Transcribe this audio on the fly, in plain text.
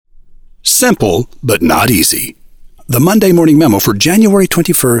Simple, but not easy. The Monday Morning Memo for January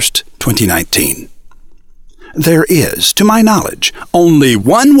 21st, 2019. There is, to my knowledge, only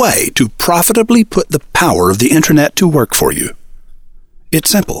one way to profitably put the power of the Internet to work for you.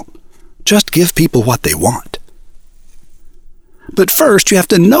 It's simple. Just give people what they want. But first, you have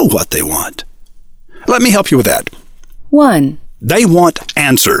to know what they want. Let me help you with that. 1. They want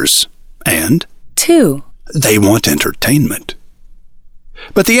answers. And 2. They want entertainment.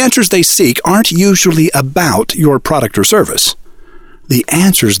 But the answers they seek aren't usually about your product or service. The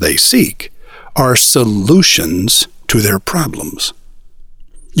answers they seek are solutions to their problems.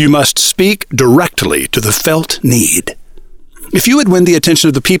 You must speak directly to the felt need. If you would win the attention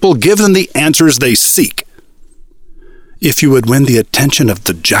of the people, give them the answers they seek. If you would win the attention of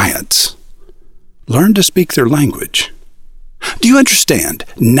the giants, learn to speak their language. Do you understand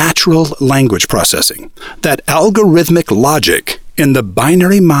natural language processing, that algorithmic logic in the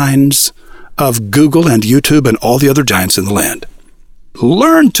binary minds of Google and YouTube and all the other giants in the land?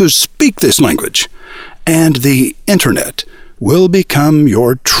 Learn to speak this language, and the Internet will become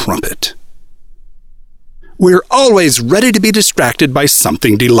your trumpet. We're always ready to be distracted by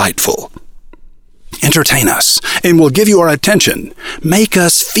something delightful. Entertain us, and we'll give you our attention. Make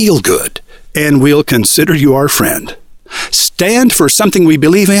us feel good, and we'll consider you our friend. Stand for something we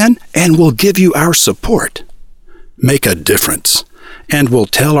believe in, and we'll give you our support. Make a difference, and we'll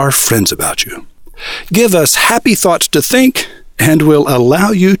tell our friends about you. Give us happy thoughts to think, and we'll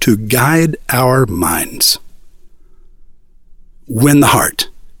allow you to guide our minds. Win the heart,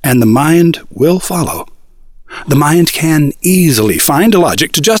 and the mind will follow. The mind can easily find a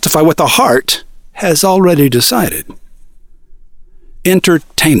logic to justify what the heart has already decided.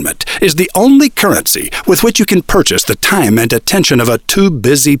 Entertainment is the only currency with which you can purchase the time and attention of a too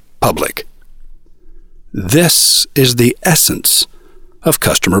busy public. This is the essence of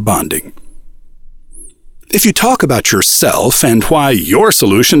customer bonding. If you talk about yourself and why your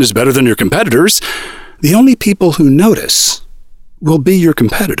solution is better than your competitors, the only people who notice will be your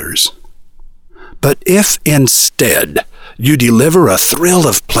competitors. But if instead you deliver a thrill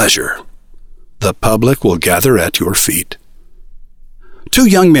of pleasure, the public will gather at your feet. 2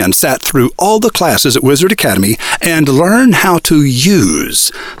 young men sat through all the classes at Wizard Academy and learned how to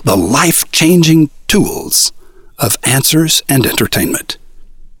use the life-changing tools of answers and entertainment.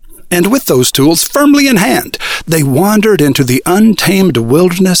 And with those tools firmly in hand, they wandered into the untamed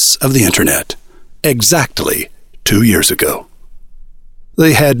wilderness of the Internet exactly 2 years ago.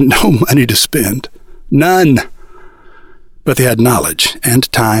 They had no money to spend, none, but they had knowledge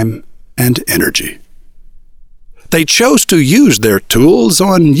and time and energy. They chose to use their tools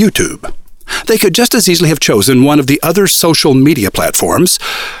on YouTube. They could just as easily have chosen one of the other social media platforms,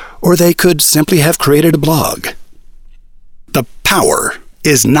 or they could simply have created a blog. The power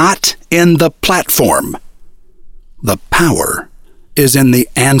is not in the platform. The power is in the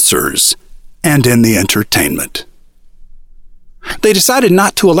answers and in the entertainment. They decided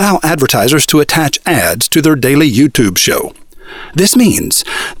not to allow advertisers to attach ads to their daily YouTube show. This means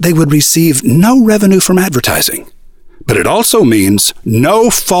they would receive no revenue from advertising. But it also means no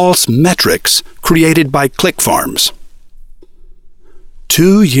false metrics created by click farms.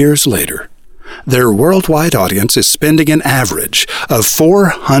 2 years later, their worldwide audience is spending an average of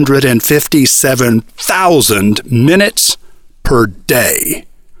 457,000 minutes per day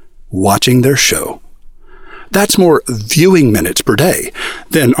watching their show. That's more viewing minutes per day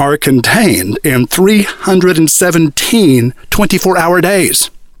than are contained in 317 24-hour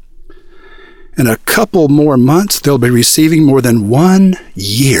days. In a couple more months, they'll be receiving more than 1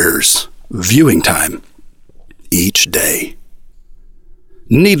 year's viewing time each day.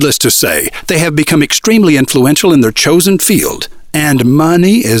 Needless to say, they have become extremely influential in their chosen field, and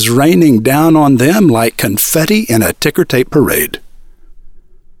money is raining down on them like confetti in a ticker tape parade.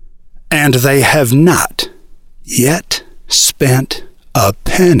 And they have not yet spent a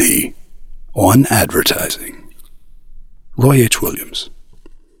penny on advertising. Roy H. Williams.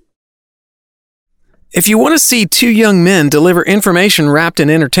 If you want to see 2 young men deliver information wrapped in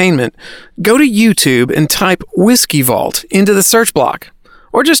entertainment, go to YouTube and type Whiskey Vault into the search block,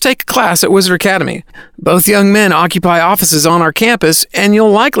 or just take a class at Wizard Academy. Both young men occupy offices on our campus, and you'll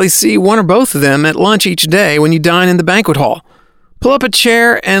likely see one or both of them at lunch each day when you dine in the banquet hall. Pull up a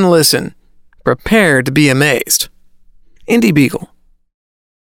chair and listen. Prepare to be amazed. Indy Beagle.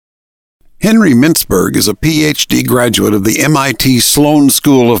 Henry Mintzberg is a Ph.D. graduate of the MIT Sloan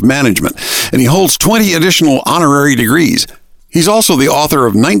School of Management, and he holds 20 additional honorary degrees. He's also the author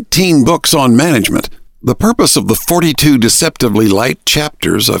of 19 books on management. The purpose of the 42 deceptively light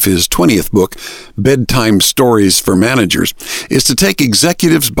chapters of his 20th book, Bedtime Stories for Managers, is to take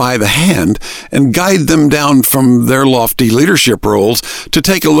executives by the hand and guide them down from their lofty leadership roles to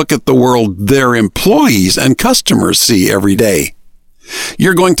take a look at the world their employees and customers see every day.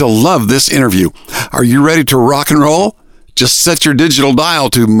 You're going to love this interview. Are you ready to rock and roll? Just set your digital dial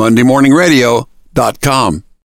to MondayMorningRadio.com.